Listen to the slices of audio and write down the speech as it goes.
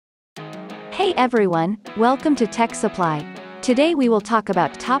Hey everyone, welcome to Tech Supply. Today we will talk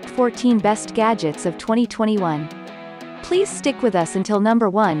about top 14 best gadgets of 2021. Please stick with us until number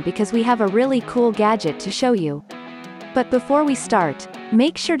 1 because we have a really cool gadget to show you. But before we start,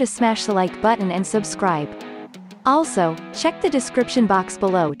 make sure to smash the like button and subscribe. Also, check the description box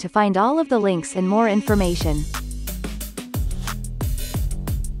below to find all of the links and more information.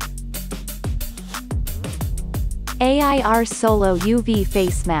 AIR Solo UV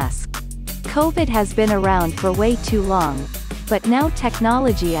Face Mask. COVID has been around for way too long, but now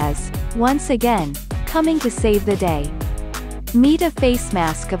technology is, once again, coming to save the day. Meet a face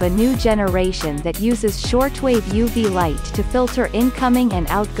mask of a new generation that uses shortwave UV light to filter incoming and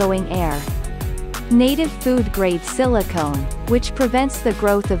outgoing air. Native food-grade silicone, which prevents the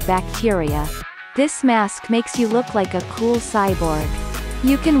growth of bacteria. This mask makes you look like a cool cyborg.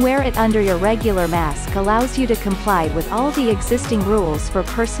 You can wear it under your regular mask, allows you to comply with all the existing rules for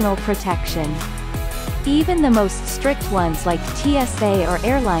personal protection. Even the most strict ones like TSA or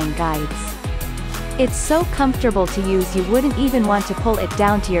airline guides. It's so comfortable to use you wouldn't even want to pull it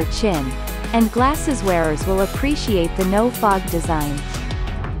down to your chin, and glasses wearers will appreciate the no fog design.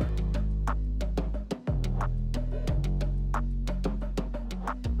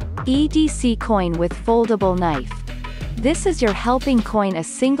 EDC coin with foldable knife. This is your helping coin. A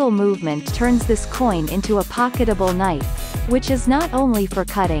single movement turns this coin into a pocketable knife, which is not only for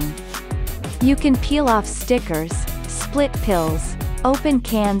cutting. You can peel off stickers, split pills, open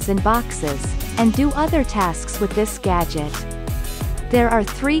cans and boxes, and do other tasks with this gadget. There are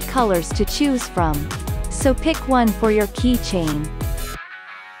 3 colors to choose from, so pick one for your keychain.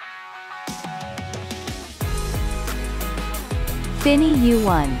 Fini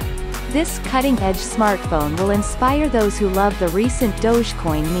U1. This cutting-edge smartphone will inspire those who love the recent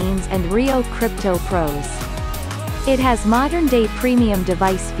Dogecoin memes and Rio Crypto Pros. It has modern-day premium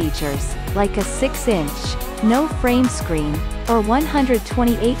device features, like a 6-inch, no-frame screen, or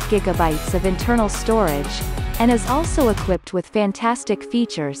 128 GB of internal storage, and is also equipped with fantastic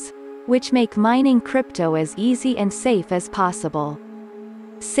features, which make mining crypto as easy and safe as possible.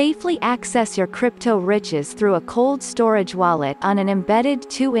 Safely access your crypto riches through a cold storage wallet on an embedded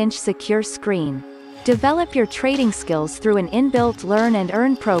 2-inch secure screen. Develop your trading skills through an inbuilt learn and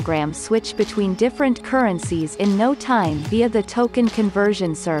earn program. Switch between different currencies in no time via the token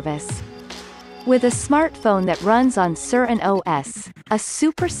conversion service. With a smartphone that runs on Certain OS, a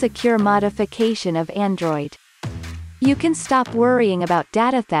super secure modification of Android. You can stop worrying about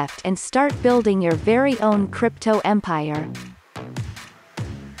data theft and start building your very own crypto empire.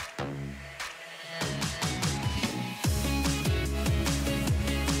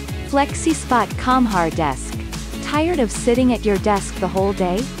 FlexiSpot Comhar Desk. Tired of sitting at your desk the whole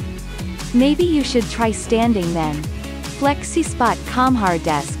day? Maybe you should try standing then. FlexiSpot Comhar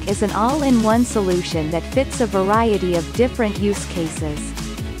Desk is an all-in-one solution that fits a variety of different use cases.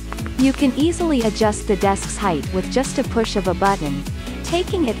 You can easily adjust the desk's height with just a push of a button,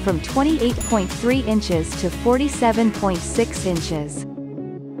 taking it from 28.3 inches to 47.6 inches.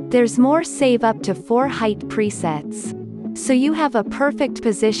 There's more. Save up to 4 height presets. So you have a perfect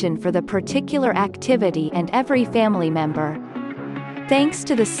position for the particular activity and every family member. Thanks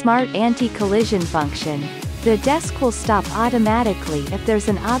to the smart anti-collision function, the desk will stop automatically if there's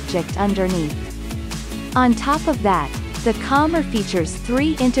an object underneath. On top of that, the Comhar features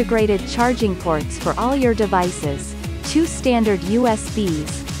 3 integrated charging ports for all your devices, 2 standard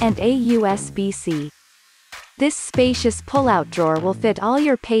USBs, and a USB-C. This spacious pull-out drawer will fit all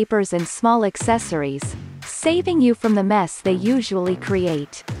your papers and small accessories, saving you from the mess they usually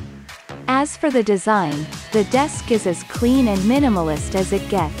create. As for the design, the desk is as clean and minimalist as it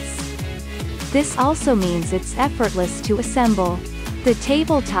gets. This also means it's effortless to assemble. The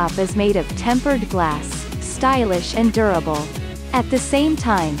tabletop is made of tempered glass, stylish and durable. At the same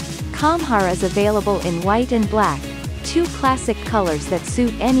time, Comhar is available in white and black, 2 classic colors that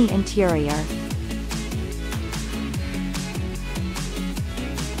suit any interior.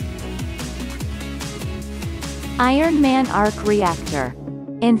 Iron Man Arc Reactor.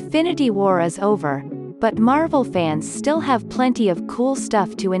 Infinity War is over, but Marvel fans still have plenty of cool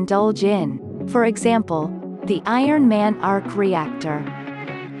stuff to indulge in. For example, the Iron Man Arc Reactor.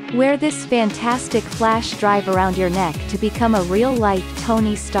 Wear this fantastic flash drive around your neck to become a real-life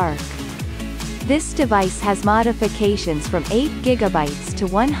Tony Stark. This device has modifications from 8 GB to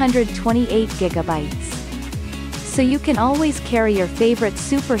 128 GB. So you can always carry your favorite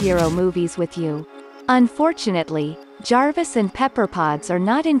superhero movies with you. Unfortunately, Jarvis and Pepper Pods are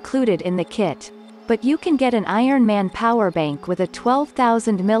not included in the kit, but you can get an Iron Man power bank with a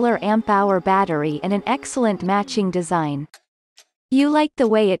 12,000 mAh battery and an excellent matching design. You like the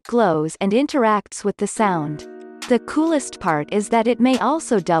way it glows and interacts with the sound. The coolest part is that it may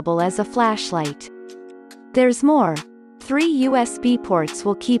also double as a flashlight. There's more. 3 USB ports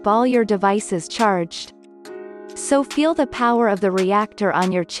will keep all your devices charged. So feel the power of the reactor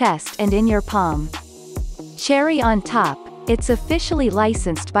on your chest and in your palm. Cherry on top, it's officially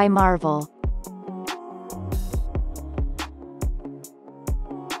licensed by Marvel.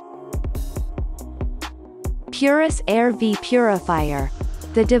 Purus Air V Purifier.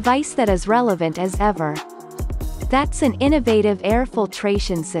 The device that is relevant as ever. That's an innovative air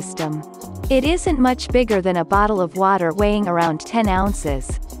filtration system. It isn't much bigger than a bottle of water weighing around 10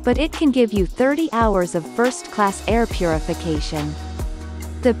 ounces, but it can give you 30 hours of first-class air purification.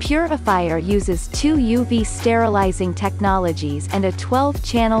 The purifier uses 2 UV sterilizing technologies and a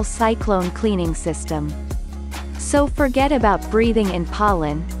 12-channel cyclone cleaning system. So forget about breathing in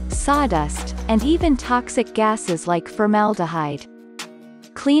pollen, sawdust, and even toxic gases like formaldehyde.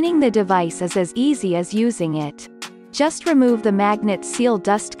 Cleaning the device is as easy as using it. Just remove the magnet seal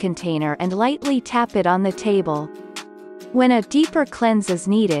dust container and lightly tap it on the table. When a deeper cleanse is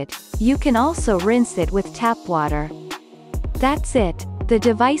needed, you can also rinse it with tap water. That's it, the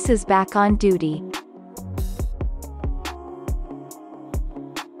device is back on duty.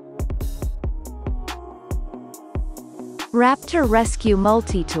 Raptor Rescue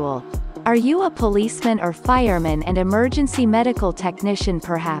Multitool. Are you a policeman or fireman and emergency medical technician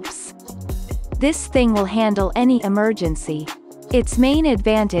perhaps? This thing will handle any emergency. Its main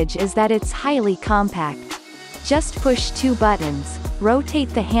advantage is that it's highly compact. Just push 2 buttons, rotate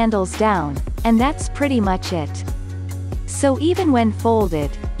the handles down, and that's pretty much it. So even when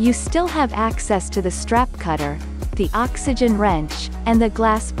folded, you still have access to the strap cutter, the oxygen wrench, and the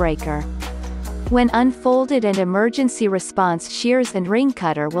glass breaker. When unfolded, an emergency response shears and ring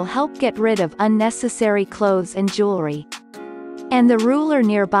cutter will help get rid of unnecessary clothes and jewelry. And the ruler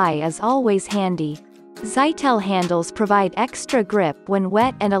nearby is always handy. Zytel handles provide extra grip when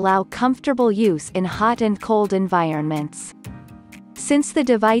wet and allow comfortable use in hot and cold environments. Since the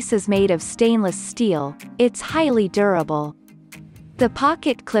device is made of stainless steel, it's highly durable. The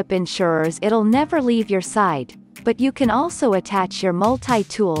pocket clip ensures it'll never leave your side, but you can also attach your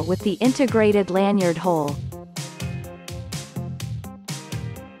multi-tool with the integrated lanyard hole.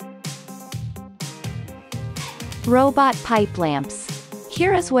 Robot pipe lamps.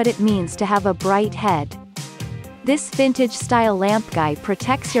 Here is what it means to have a bright head. This vintage-style lamp guy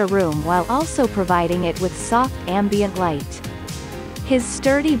protects your room while also providing it with soft ambient light. His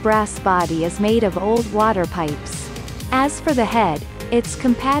sturdy brass body is made of old water pipes. As for the head, it's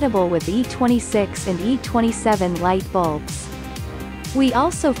compatible with E26 and E27 light bulbs. We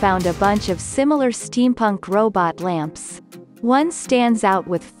also found a bunch of similar steampunk robot lamps. One stands out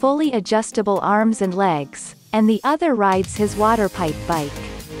with fully adjustable arms and legs, and the other rides his water pipe bike.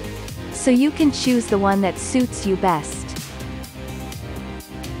 So you can choose the one that suits you best.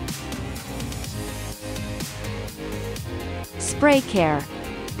 Spray care.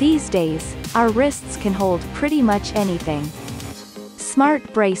 These days, our wrists can hold pretty much anything.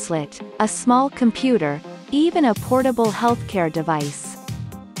 Smart bracelet, a small computer, even a portable healthcare device.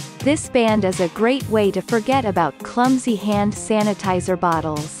 This band is a great way to forget about clumsy hand sanitizer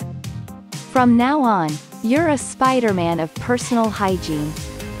bottles. From now on, you're a Spider-Man of personal hygiene.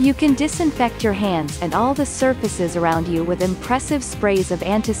 You can disinfect your hands and all the surfaces around you with impressive sprays of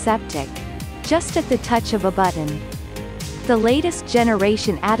antiseptic, just at the touch of a button. The latest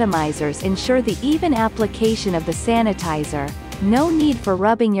generation atomizers ensure the even application of the sanitizer. No need for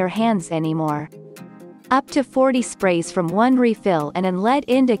rubbing your hands anymore. Up to 40 sprays from one refill and an LED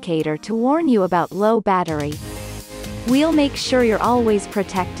indicator to warn you about low battery. We'll make sure you're always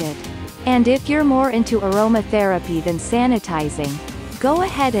protected. And if you're more into aromatherapy than sanitizing, go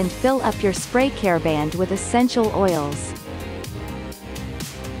ahead and fill up your spray care band with essential oils.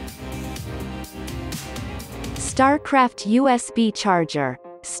 StarCraft USB charger.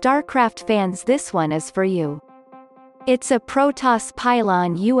 StarCraft fans, this one is for you. It's a Protoss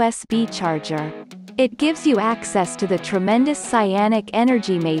Pylon USB charger. It gives you access to the tremendous cyanic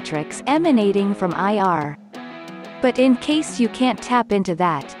energy matrix emanating from IR. But in case you can't tap into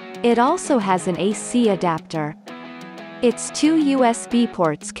that, it also has an AC adapter. Its 2 USB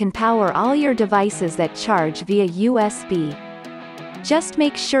ports can power all your devices that charge via USB. Just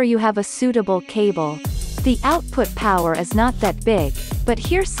make sure you have a suitable cable. The output power is not that big, but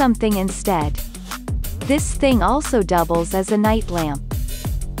here's something instead. This thing also doubles as a night lamp.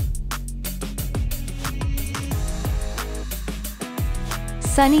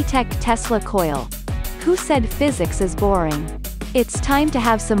 Sunnytech Tesla coil. Who said physics is boring? It's time to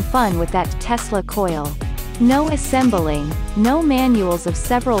have some fun with that Tesla coil. No assembling, no manuals of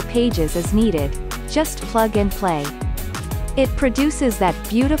several pages is needed, just plug and play. It produces that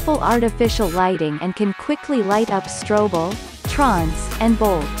beautiful artificial lighting and can quickly light up strobe, trance, and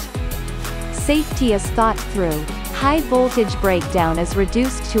bolt. Safety is thought through. High voltage breakdown is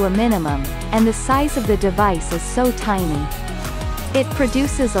reduced to a minimum, and the size of the device is so tiny. It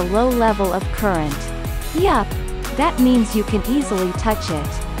produces a low level of current. Yup, that means you can easily touch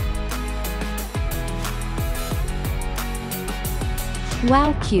it.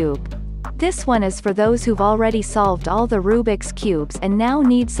 Wow Cube. This one is for those who've already solved all the Rubik's Cubes and now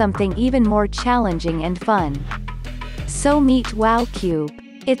need something even more challenging and fun. So meet Wow Cube.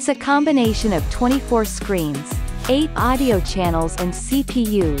 It's a combination of 24 screens, 8 audio channels and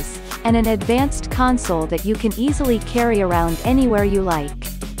CPUs, and an advanced console that you can easily carry around anywhere you like.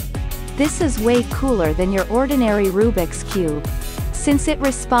 This is way cooler than your ordinary Rubik's Cube. Since it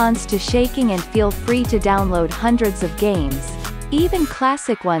responds to shaking and feel free to download hundreds of games, even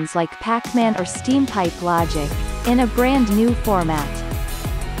classic ones like Pac-Man or Steampipe Logic, in a brand new format.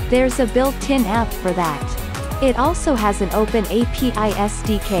 There's a built-in app for that. It also has an open API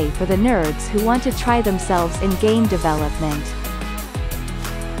SDK for the nerds who want to try themselves in game development.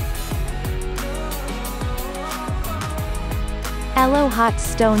 Elo Hot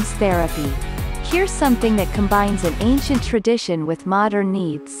Stones Therapy. Here's something that combines an ancient tradition with modern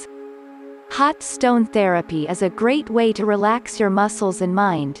needs. Hot stone therapy is a great way to relax your muscles and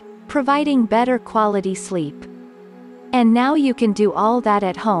mind, providing better quality sleep. And now you can do all that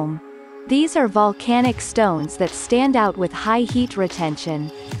at home. These are volcanic stones that stand out with high heat retention.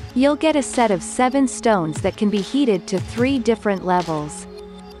 You'll get a set of 7 stones that can be heated to 3 different levels.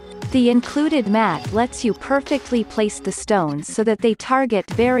 The included mat lets you perfectly place the stones so that they target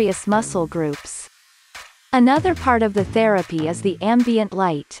various muscle groups. Another part of the therapy is the ambient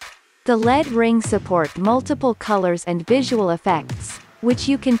light. The LED rings support multiple colors and visual effects, which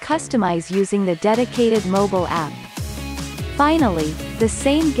you can customize using the dedicated mobile app. Finally, the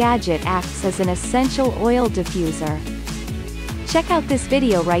same gadget acts as an essential oil diffuser. Check out this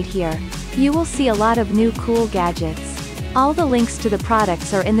video right here. You will see a lot of new cool gadgets. All the links to the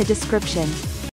products are in the description.